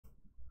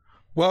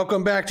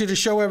Welcome back to the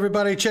show,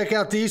 everybody. Check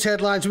out these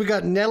headlines. We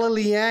got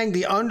Nellie Liang,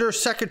 the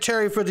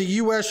Undersecretary for the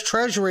U.S.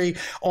 Treasury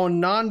on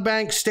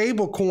non-bank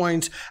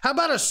stablecoins. How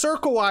about a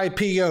Circle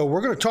IPO?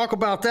 We're going to talk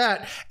about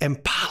that.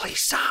 And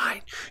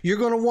Polysign. You're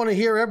going to want to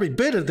hear every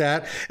bit of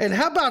that. And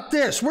how about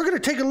this? We're going to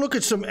take a look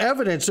at some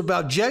evidence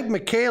about Jed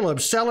McCaleb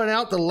selling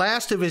out the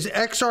last of his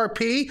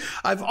XRP.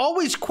 I've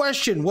always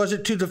questioned, was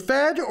it to the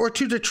Fed or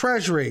to the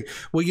Treasury?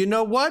 Well, you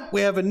know what?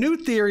 We have a new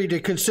theory to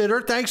consider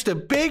thanks to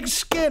Big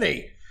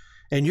Skinny.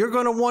 And you're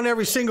going to want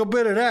every single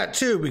bit of that,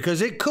 too,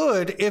 because it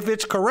could, if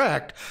it's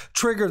correct,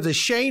 trigger the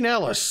Shane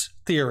Ellis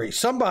theory.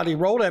 Somebody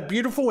roll that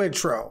beautiful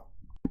intro.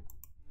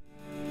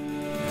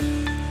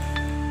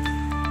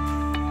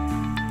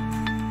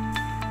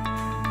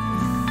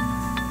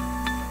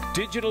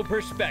 Digital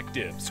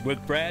Perspectives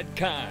with Brad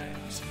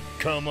Kimes.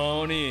 Come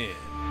on in.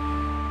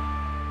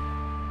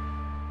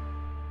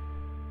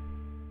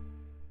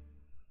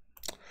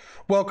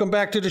 Welcome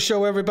back to the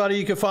show, everybody.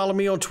 You can follow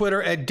me on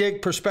Twitter at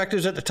Dig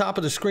Perspectives at the top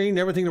of the screen.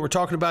 Everything that we're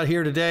talking about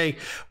here today.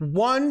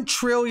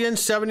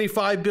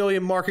 $1.075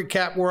 trillion market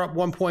cap. We're up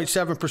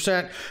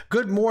 1.7%.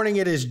 Good morning.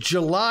 It is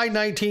July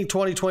 19,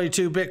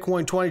 2022.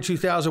 Bitcoin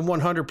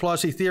 22,100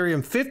 plus.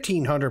 Ethereum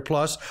 1,500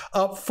 plus.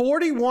 Up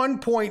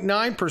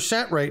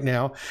 41.9% right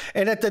now.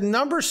 And at the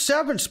number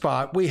 7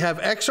 spot, we have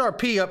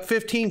XRP up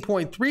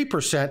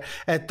 15.3%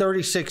 at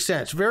 36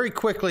 cents. Very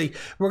quickly,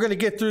 we're going to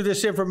get through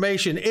this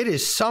information. It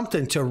is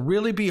something to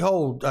really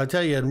behold, I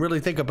tell you, and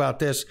really think about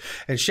this.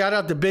 And shout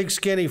out to Big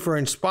Skinny for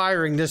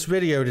inspiring this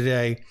video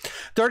today.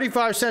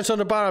 35 cents on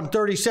the bottom,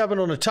 37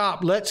 on the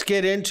top. Let's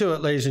get into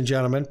it, ladies and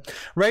gentlemen.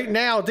 Right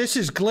now, this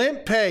is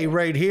Glint-Buy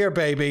right here,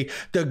 baby.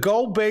 The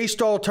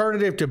gold-based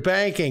alternative to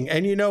banking.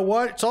 And you know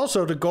what? It's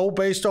also the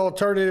gold-based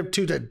alternative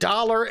to the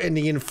dollar and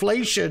the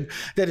inflation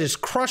that is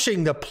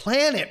crushing the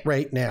planet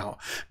right now.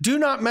 Do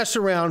not mess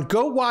around.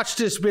 Go watch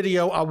this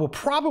video. I will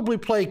probably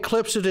play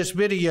clips of this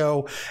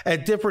video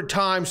at different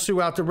times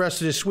throughout the rest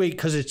of this week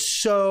because it's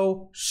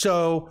so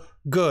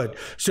good.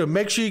 So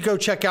make sure you go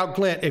check out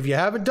Glint. If you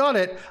haven't done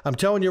it, I'm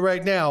telling you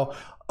right now,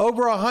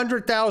 over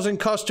 100,000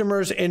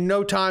 customers in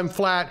no time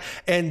flat,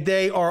 and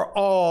they are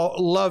all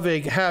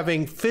loving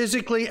having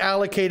physically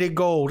allocated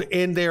gold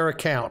in their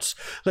accounts.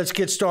 Let's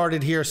get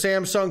started here.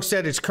 Samsung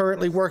said it's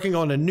currently working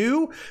on a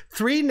new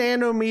 3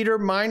 nanometer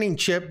mining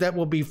chip that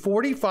will be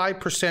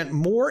 45%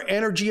 more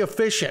energy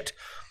efficient.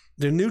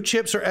 The new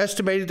chips are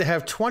estimated to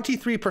have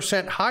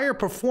 23% higher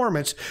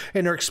performance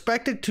and are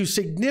expected to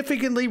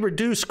significantly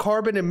reduce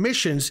carbon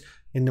emissions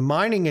in the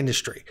mining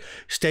industry.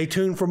 Stay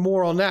tuned for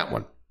more on that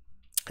one.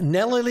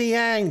 Nellie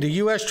Liang, the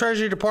U.S.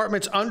 Treasury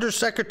Department's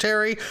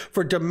Undersecretary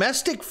for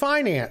Domestic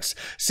Finance,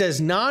 says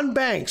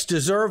non-banks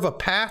deserve a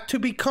path to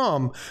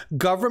become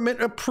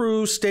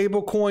government-approved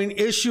stablecoin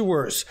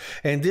issuers.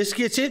 And this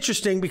gets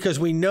interesting because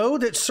we know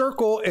that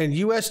Circle and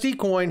USD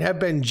Coin have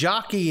been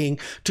jockeying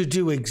to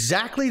do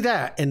exactly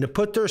that and to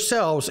put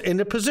themselves in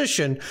a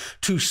position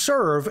to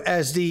serve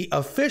as the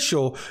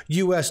official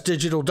U.S.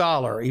 digital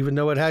dollar. Even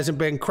though it hasn't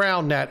been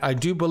crowned that, I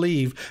do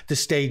believe the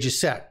stage is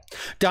set.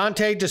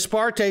 Dante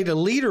Disparte, the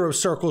leader of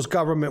Circle's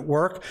government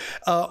work,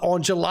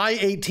 on July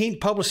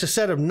 18th published a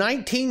set of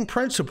 19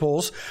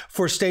 principles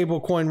for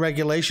stablecoin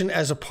regulation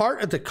as a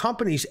part of the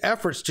company's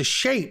efforts to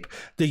shape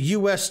the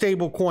U.S.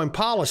 stablecoin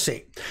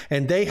policy.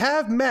 And they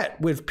have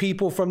met with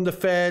people from the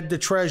Fed, the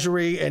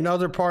Treasury, and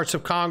other parts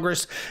of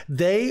Congress.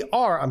 They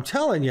are, I'm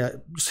telling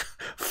you,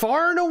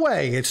 far and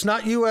away, it's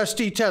not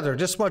USD Tether,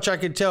 this much I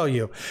can tell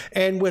you.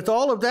 And with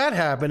all of that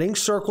happening,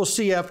 Circle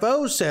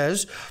CFO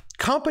says,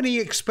 company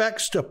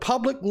expects the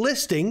public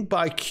listing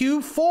by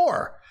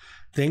Q4.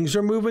 Things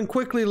are moving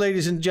quickly,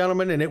 ladies and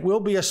gentlemen, and it will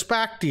be a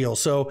SPAC deal.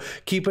 So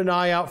keep an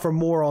eye out for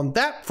more on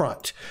that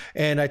front.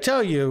 And I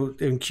tell you,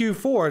 in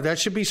Q4, that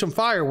should be some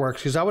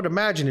fireworks because I would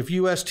imagine if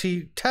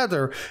USD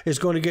Tether is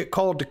going to get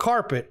called to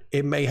carpet,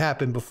 it may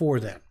happen before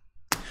then.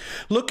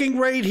 Looking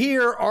right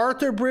here,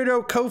 Arthur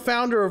Brito,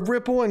 co-founder of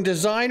Ripple and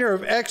designer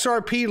of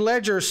XRP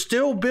Ledger,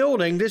 still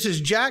building. This is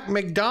Jack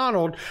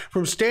McDonald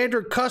from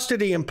Standard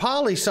Custody and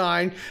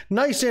Polysign.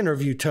 Nice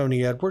interview,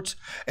 Tony Edwards.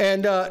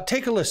 And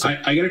take a listen.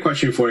 I got a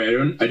question for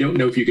you. I don't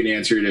know if you can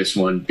answer this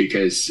one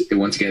because,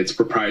 once again, it's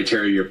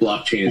proprietary. Your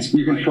blockchain is.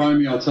 You can try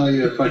me. I'll tell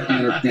you if I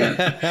can or can't.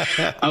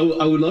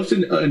 I would love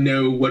to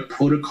know what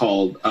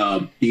protocol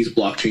these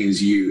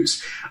blockchains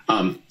use.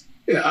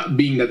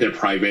 Being that they're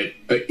private,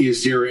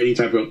 is there any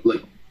type of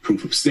like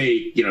proof of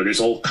stake? You know, there's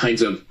all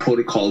kinds of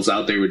protocols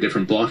out there with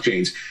different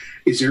blockchains.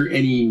 Is there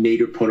any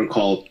native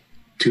protocol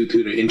to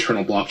the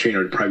internal blockchain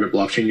or the private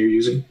blockchain you're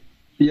using?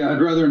 Yeah, I'd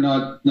rather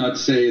not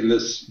say in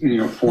this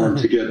forum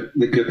to get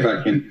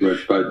back into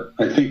it. But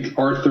I think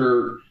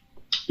Arthur,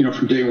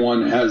 from day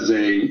one has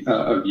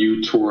a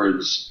view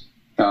towards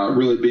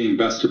really being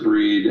best of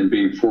breed and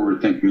being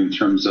forward thinking in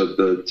terms of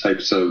the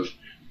types of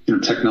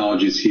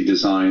technologies he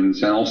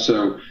designs, and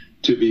also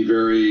to be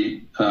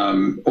very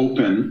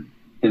open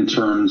in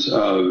terms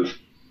of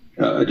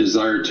a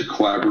desire to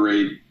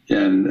collaborate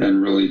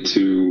and really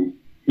to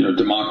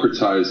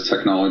democratize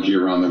technology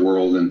around the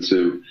world, and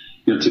to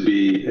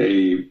be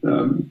a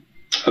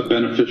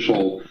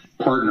beneficial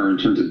partner in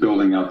terms of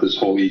building out this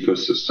whole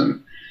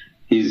ecosystem.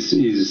 He's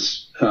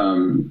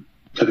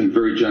I think,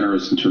 very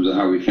generous in terms of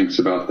how he thinks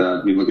about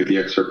that. We look at the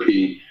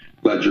XRP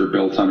ledger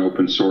built on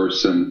open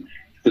source, and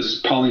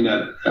this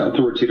Polynet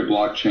authoritative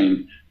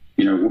blockchain,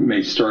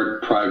 may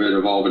start private,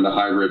 evolve into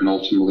hybrid, and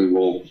ultimately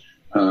will,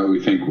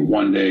 we think,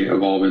 one day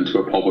evolve into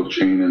a public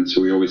chain. And so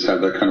we always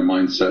have that kind of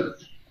mindset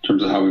in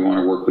terms of how we want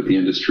to work with the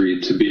industry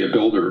to be a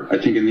builder. I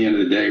think in the end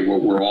of the day,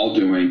 what we're all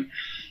doing,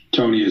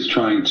 Tony, is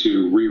trying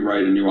to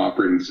rewrite a new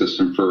operating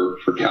system for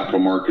capital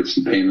markets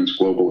and payments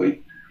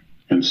globally.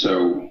 And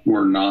so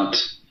we're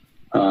not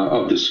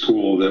of the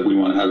school that we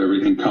want to have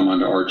everything come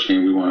onto our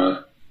chain. We want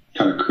to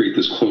kind of create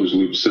this closed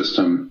loop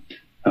system.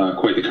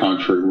 Quite the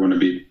contrary, we want to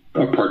be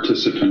a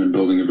participant in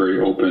building a very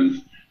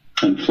open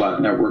and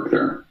flat network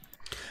there.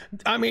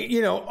 I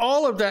mean,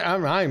 all of that,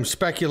 I'm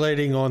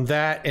speculating on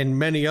that and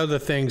many other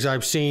things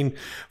I've seen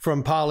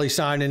from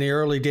Polysign in the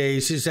early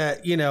days is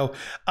that,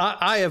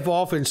 I have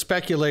often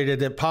speculated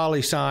that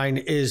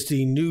Polysign is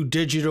the new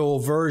digital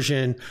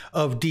version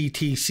of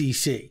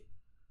DTCC.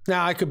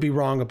 Now, I could be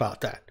wrong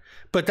about that,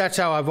 but that's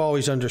how I've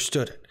always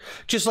understood it.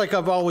 Just like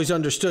I've always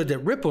understood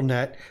that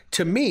RippleNet,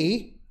 to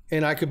me,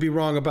 and I could be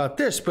wrong about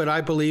this, but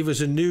I believe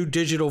is a new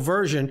digital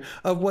version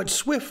of what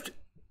Swift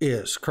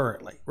is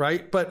currently,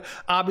 right? But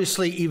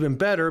obviously even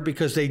better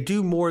because they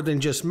do more than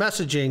just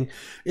messaging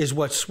is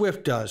what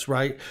Swift does,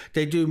 right?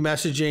 They do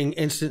messaging,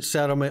 instant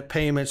settlement,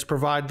 payments,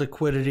 provide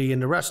liquidity,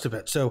 and the rest of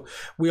it. So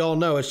we all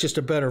know it's just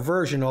a better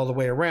version all the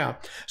way around.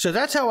 So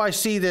that's how I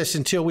see this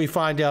until we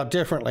find out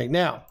differently.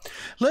 Now,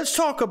 let's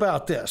talk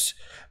about this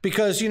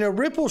because,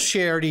 Ripple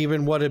shared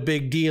even what a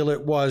big deal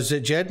it was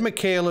that Jed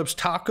McCaleb's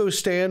taco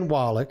stand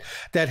wallet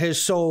that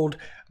has sold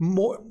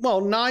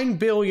 9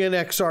 billion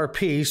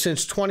XRP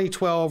since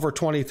 2012 or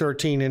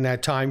 2013 in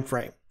that time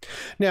frame.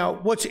 Now,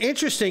 what's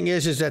interesting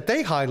is that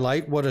they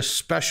highlight what a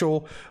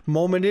special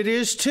moment it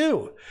is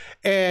too.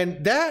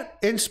 And that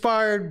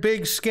inspired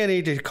Big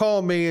Skinny to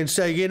call me and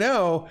say,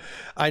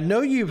 I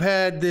know you've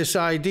had this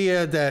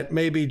idea that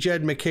maybe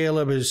Jed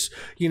McCaleb has,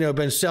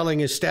 been selling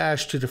his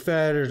stash to the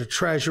Fed or the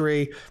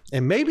Treasury,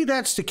 and maybe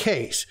that's the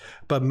case,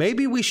 but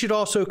maybe we should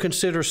also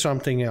consider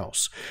something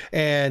else.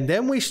 And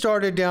then we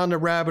started down the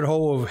rabbit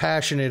hole of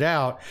hashing it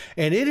out,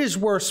 and it is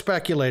worth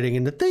speculating.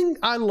 And the thing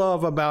I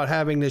love about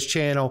having this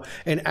channel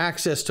and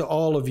access to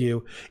all of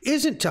you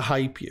isn't to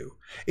hype you.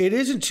 It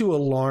isn't to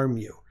alarm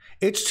you.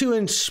 It's to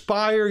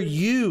inspire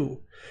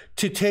you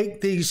to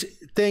take these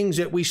things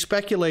that we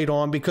speculate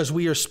on because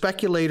we are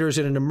speculators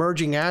in an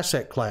emerging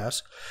asset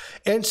class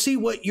and see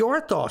what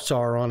your thoughts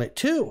are on it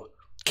too.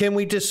 Can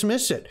we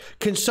dismiss it?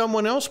 Can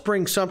someone else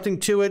bring something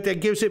to it that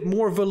gives it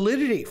more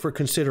validity for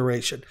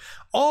consideration?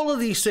 All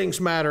of these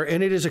things matter,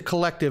 and it is a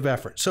collective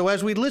effort. So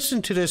as we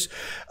listen to this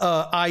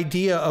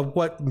idea of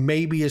what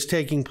maybe is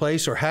taking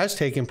place or has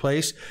taken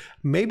place,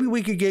 maybe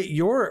we could get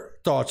your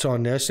thoughts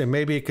on this, and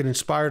maybe it could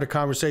inspire the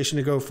conversation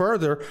to go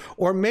further,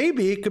 or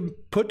maybe it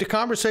could put the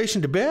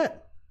conversation to bed.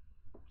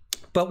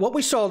 But what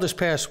we saw this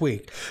past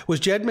week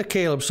was Jed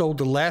McCaleb sold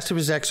the last of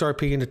his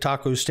XRP in the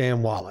taco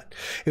stand wallet.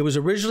 It was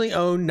originally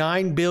owned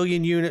 9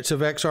 billion units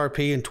of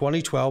XRP in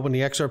 2012 when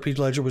the XRP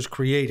ledger was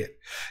created.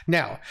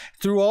 Now,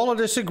 through all of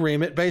this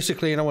agreement,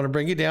 basically, and I want to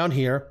bring you down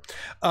here,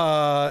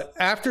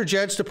 after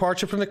Jed's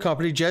departure from the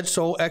company, Jed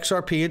sold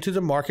XRP into the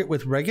market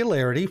with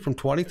regularity from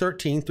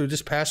 2013 through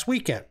this past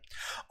weekend.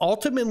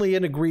 Ultimately,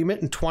 an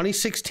agreement in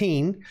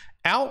 2016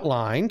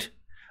 outlined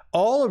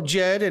all of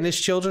Jed and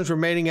his children's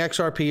remaining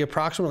XRP,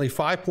 approximately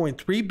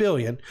 5.3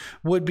 billion,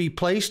 would be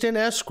placed in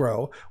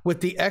escrow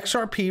with the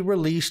XRP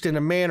released in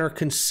a manner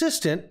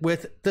consistent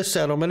with the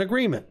settlement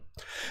agreement.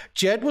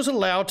 Jed was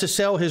allowed to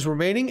sell his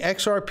remaining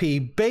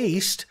XRP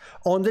based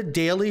on the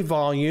daily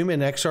volume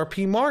in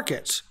XRP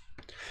markets.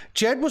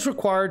 Jed was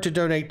required to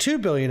donate 2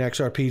 billion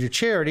XRP to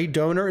charity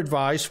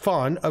donor-advised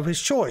fund of his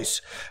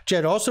choice.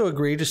 Jed also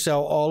agreed to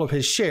sell all of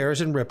his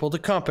shares in Ripple, the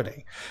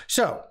company.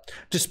 So,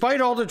 despite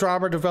all the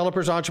drama,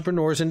 developers,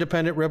 entrepreneurs,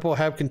 independent Ripple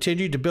have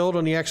continued to build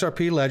on the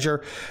XRP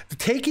ledger,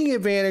 taking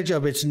advantage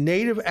of its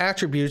native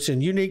attributes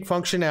and unique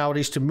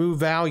functionalities to move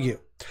value.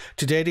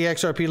 Today, the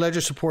XRP ledger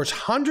supports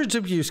hundreds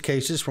of use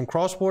cases from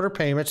cross-border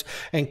payments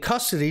and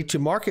custody to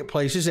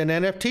marketplaces and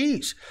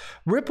NFTs.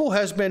 Ripple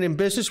has been in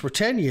business for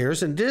 10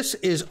 years, and this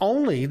is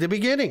only the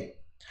beginning.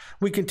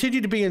 We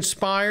continue to be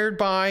inspired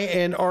by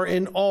and are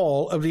in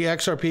awe of the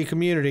XRP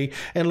community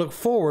and look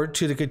forward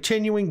to the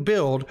continuing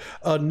build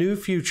a new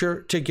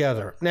future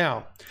together.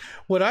 Now,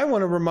 what I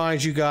want to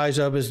remind you guys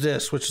of is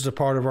this, which is a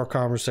part of our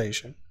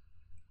conversation.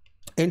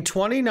 In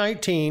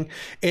 2019,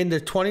 in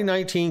the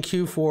 2019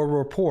 Q4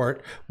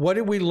 report, what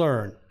did we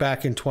learn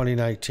back in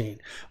 2019?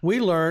 We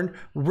learned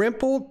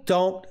Ripple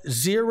dumped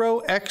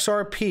 0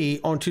 XRP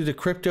onto the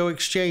crypto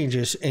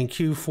exchanges in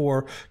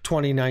Q4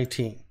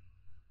 2019.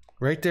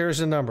 Right there is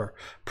the number.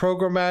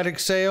 Programmatic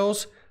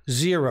sales,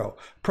 0.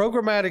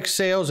 Programmatic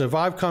sales, as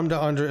I've come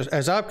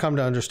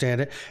to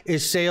understand it,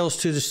 is sales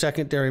to the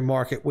secondary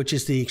market, which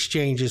is the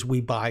exchanges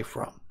we buy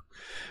from.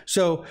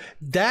 So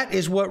that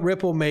is what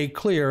Ripple made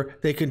clear.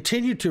 They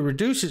continued to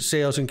reduce its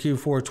sales in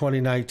Q4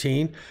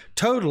 2019,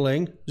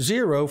 totaling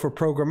 0 for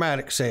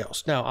programmatic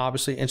sales. Now,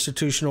 obviously,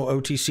 institutional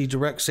OTC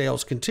direct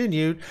sales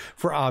continued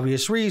for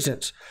obvious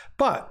reasons.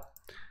 But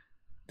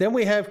then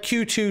we have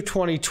Q2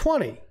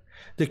 2020.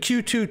 The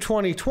Q2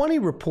 2020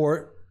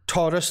 report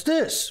taught us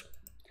this,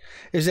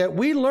 is that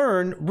we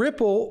learned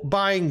Ripple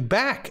buying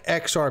back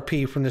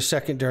XRP from the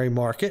secondary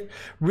market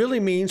really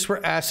means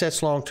for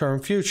assets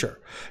long-term future.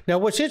 Now,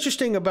 what's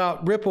interesting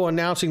about Ripple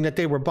announcing that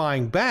they were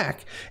buying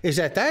back is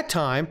at that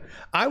time,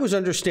 I was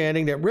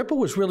understanding that Ripple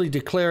was really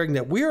declaring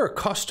that we are a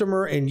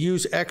customer and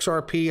use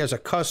XRP as a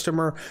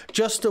customer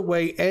just the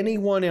way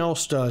anyone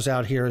else does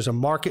out here as a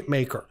market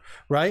maker,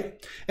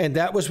 right? And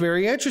that was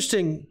very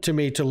interesting to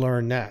me to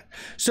learn that.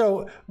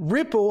 So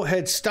Ripple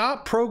had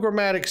stopped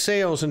programmatic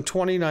sales in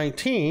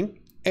 2019,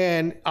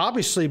 and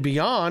obviously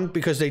beyond,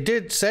 because they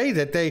did say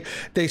that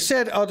they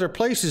said other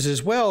places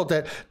as well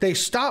that they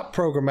stopped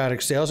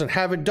programmatic sales and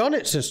haven't done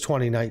it since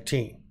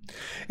 2019.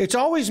 It's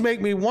always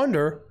made me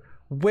wonder,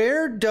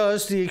 where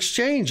does the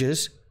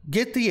exchanges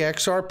get the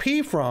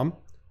XRP from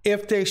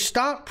if they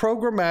stop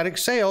programmatic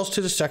sales to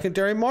the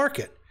secondary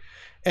market?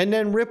 And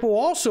then Ripple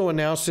also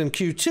announced in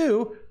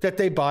Q2 that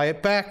they buy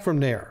it back from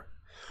there.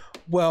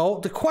 Well,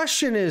 the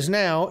question is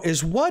now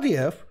is, what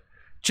if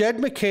Jed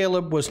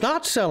McCaleb was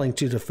not selling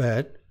to the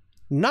Fed,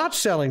 not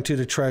selling to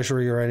the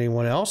Treasury or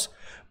anyone else,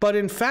 but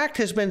in fact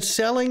has been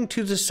selling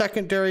to the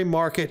secondary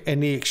market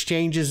and the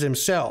exchanges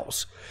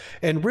themselves?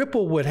 And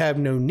Ripple would have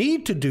no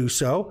need to do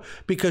so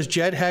because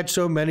Jed had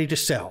so many to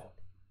sell.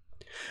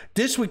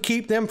 This would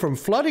keep them from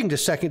flooding the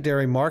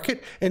secondary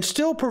market and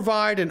still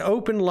provide an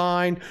open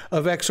line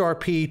of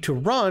XRP to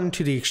run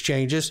to the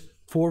exchanges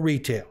for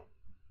retail.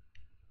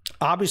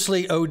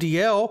 Obviously,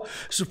 ODL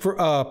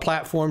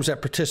platforms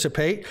that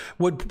participate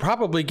would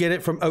probably get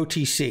it from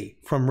OTC,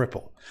 from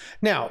Ripple.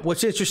 Now,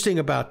 what's interesting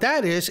about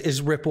that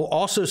is Ripple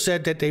also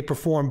said that they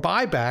performed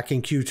buyback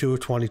in Q2 of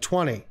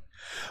 2020.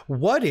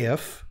 What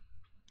if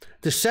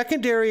the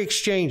secondary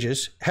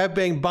exchanges have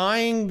been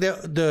buying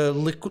the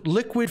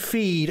liquid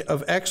feed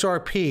of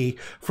XRP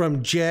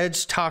from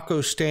Jed's taco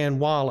stand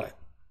wallet,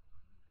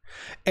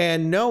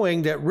 and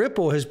knowing that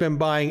Ripple has been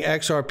buying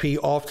XRP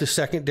off the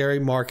secondary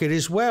market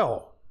as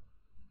well?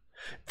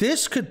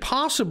 This could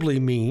possibly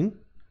mean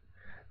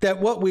that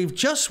what we've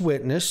just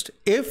witnessed,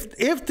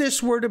 if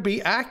this were to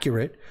be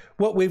accurate,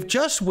 what we've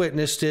just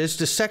witnessed is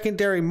the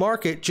secondary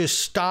market just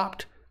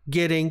stopped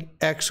getting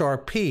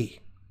XRP.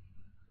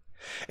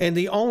 And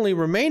the only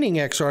remaining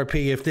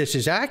XRP, if this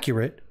is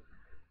accurate,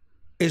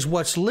 is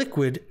what's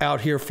liquid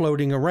out here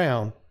floating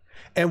around.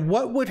 And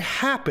what would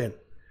happen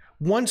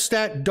once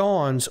that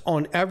dawns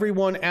on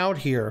everyone out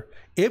here,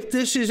 if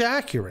this is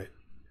accurate,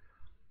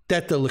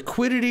 that the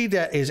liquidity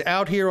that is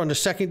out here on the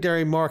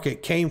secondary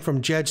market came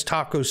from Jed's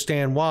taco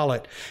stand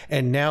wallet,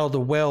 and now the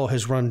well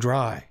has run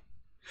dry?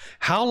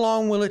 How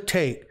long will it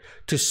take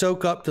to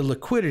soak up the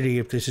liquidity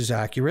if this is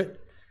accurate?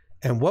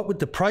 And what would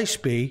the price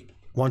be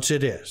once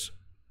it is?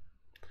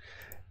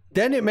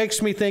 Then it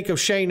makes me think of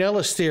Shane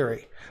Ellis'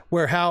 theory,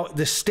 where how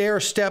the stair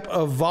step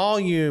of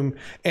volume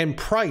and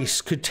price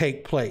could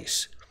take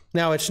place.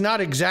 Now, it's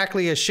not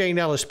exactly as Shane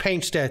Ellis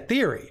paints that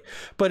theory,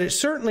 but it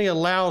certainly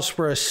allows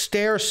for a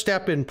stair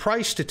step in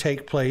price to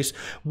take place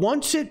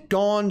once it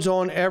dawns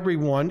on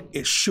everyone.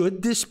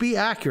 Should this be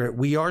accurate?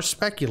 We are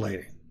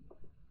speculating.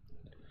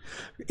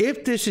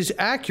 If this is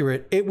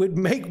accurate, it would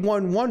make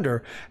one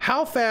wonder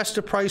how fast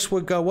the price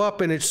would go up,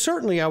 and it's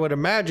certainly, I would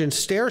imagine,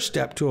 stair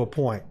step to a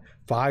point.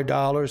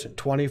 $5 and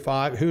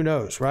 $25, who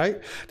knows,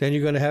 right? Then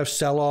you're going to have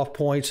sell-off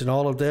points and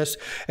all of this.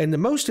 And the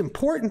most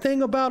important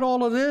thing about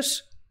all of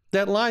this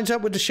that lines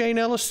up with the Shane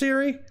Ellis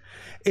theory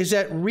is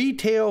that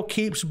retail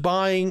keeps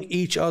buying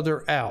each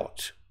other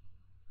out.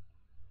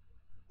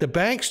 The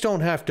banks don't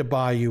have to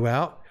buy you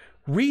out.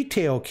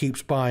 Retail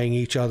keeps buying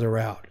each other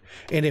out.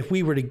 And if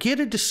we were to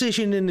get a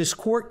decision in this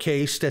court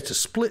case that's a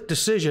split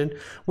decision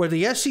where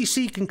the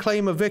SEC can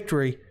claim a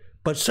victory,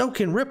 but so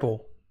can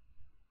Ripple,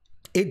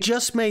 it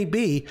just may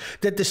be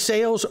that the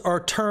sales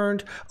are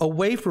turned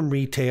away from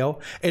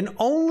retail and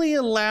only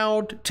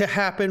allowed to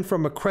happen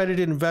from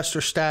accredited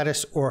investor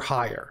status or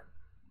higher.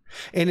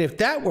 And if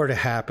that were to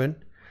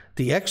happen,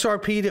 the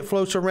XRP that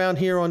floats around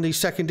here on these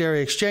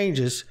secondary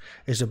exchanges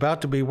is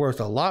about to be worth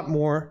a lot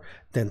more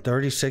than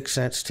 36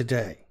 cents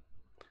today.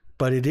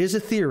 But it is a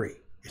theory.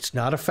 It's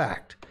not a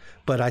fact.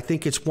 But I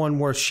think it's one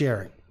worth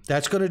sharing.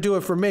 That's going to do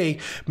it for me.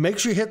 Make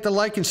sure you hit the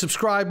like and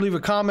subscribe, leave a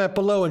comment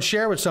below, and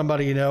share with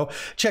somebody you know.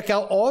 Check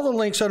out all the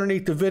links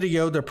underneath the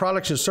video. They're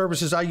products and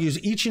services I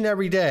use each and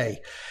every day.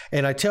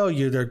 And I tell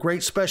you, they're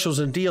great specials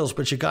and deals,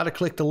 but you got to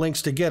click the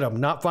links to get them.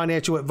 Not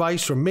financial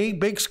advice from me,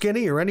 Big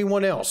Skinny, or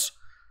anyone else.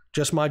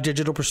 Just my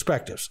digital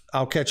perspectives.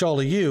 I'll catch all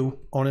of you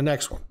on the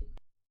next one.